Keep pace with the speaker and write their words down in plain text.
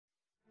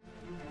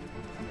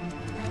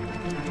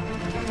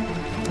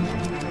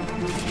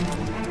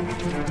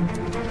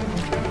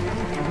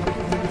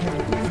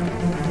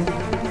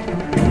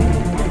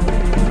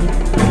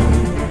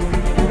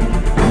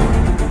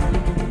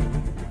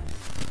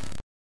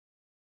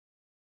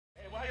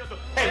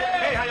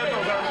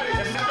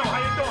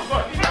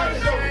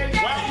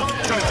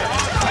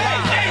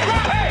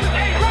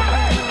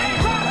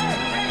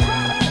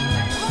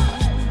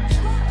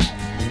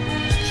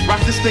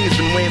thing has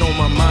been weighing on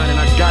my mind, and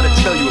I gotta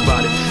tell you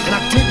about it. And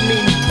I didn't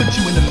mean to put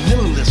you in the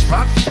middle of this,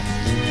 Roc.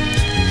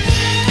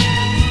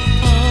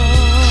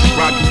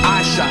 Roc,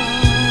 I shot.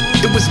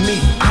 It was me.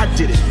 I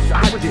did it.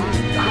 I did it.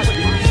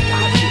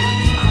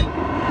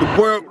 The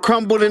world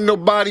crumbled and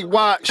nobody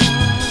watched.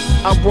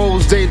 I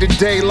rose day to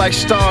day like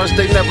stars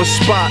they never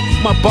spot.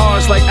 My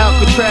bars like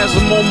Alcatraz,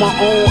 I'm on my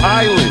own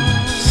island.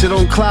 Sit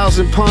on clouds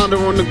and ponder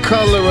on the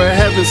color of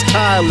heaven's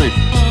tiling.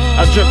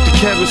 I dreamt of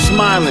Kevin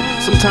smiling.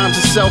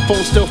 Sometimes the cell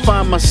phone still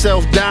find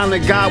myself down,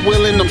 and God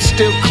willing, I'm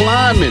still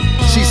climbing.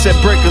 She said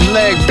break a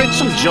leg,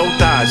 bitch, I'm Joe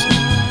Dodson.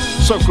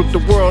 Circled the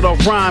world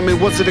off rhyming.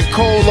 Was it a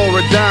coal or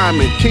a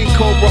diamond? King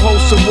Cobra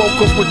host and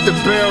woke up with the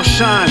barrel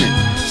shining.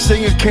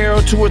 Sing a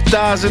carol to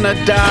 1,000, I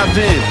dive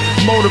in.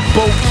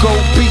 Motorboat, go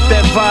beat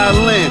that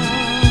violin.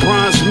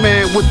 Bronze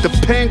man with the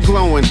pen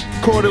glowing.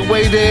 Caught it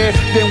way there,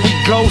 then we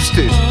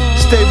ghosted.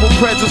 Stable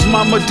presence,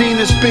 my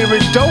Medina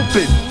spirit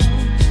doping.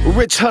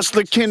 Rich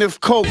hustler Kenneth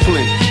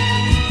Copeland.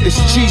 It's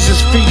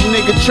Jesus feet,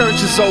 nigga,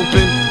 church is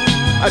open.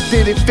 I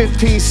did it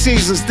 15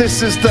 seasons,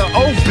 this is the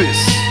opus.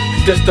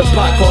 This the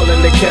pot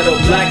calling the kettle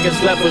black,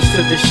 it's levels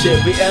to the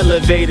shit. We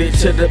elevated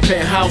to the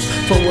penthouse.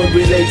 From when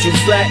we laid you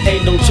flat,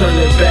 ain't no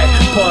turning back.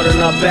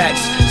 Pardon our backs,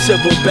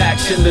 civil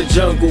backs in the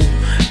jungle.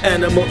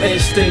 Animal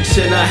instincts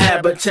in our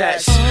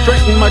habitats.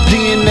 Straighten my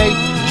DNA,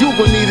 you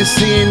gon' need a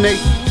CNA.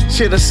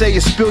 Shit, I say you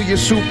spill your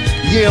soup.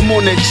 Yeah, I'm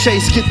on that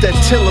chase, get that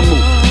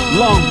Tillamook.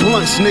 Long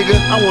blunts, nigga,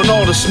 I want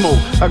all the smoke.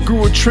 I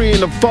grew a tree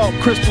in the vault,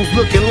 crystals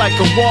looking like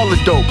a wall of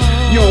dope.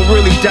 You don't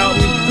really doubt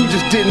me, you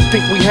just didn't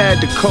think we had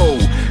the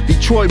code.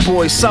 Detroit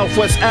boys,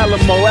 Southwest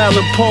Alamo,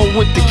 Allen Poe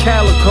with the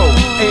calico.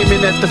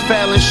 Aiming at the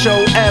Fallon show,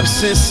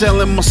 absinthe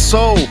selling my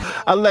soul.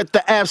 I let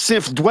the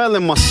absinthe dwell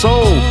in my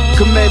soul.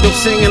 Commando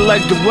singing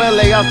like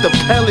Dwelle out the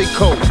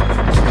Pellico.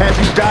 Have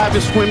you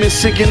diving, swimming,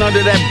 sinking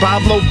under that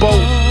Boblo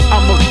boat?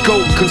 I'm a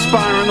goat,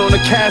 conspiring on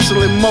a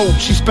castle in moat.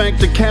 She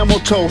spanked the camel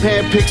toe,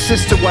 handpicked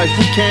sister wife,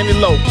 we can't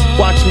elope.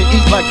 Watch me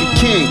eat like a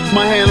king,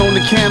 my hand on the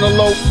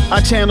cantaloupe.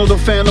 I channel the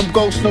phantom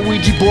ghost, no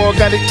Ouija board,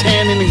 got it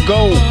tanning in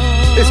gold.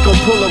 It's gon'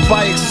 pull up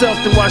by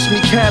itself to watch me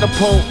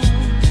catapult.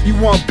 You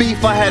want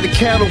beef, I had a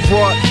cattle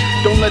brought.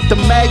 Don't let the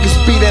maggots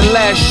be that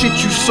last shit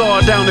you saw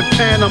down in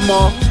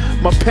Panama.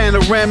 My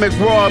panoramic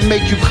raw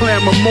make you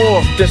clamor more.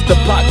 This the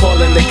pot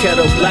calling the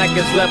kettle black,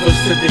 it's levels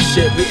to the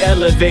shit. We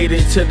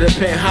elevated to the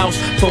penthouse.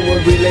 From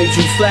when we laid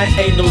you flat,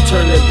 ain't no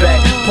turning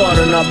back.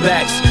 Pardon our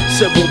backs,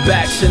 civil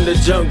backs in the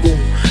jungle.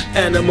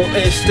 Animal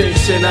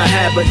instincts in our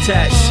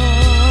habitats.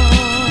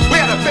 We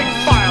had a big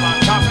file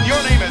on top and your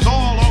name is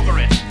all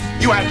over it.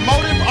 You had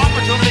motive,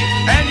 opportunity,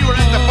 and you were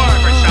at the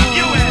barber shop.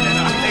 You had it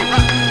up. Hey,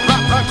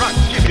 Roc,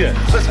 excuse me. Yeah,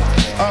 listen,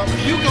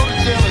 you go to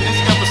jail in this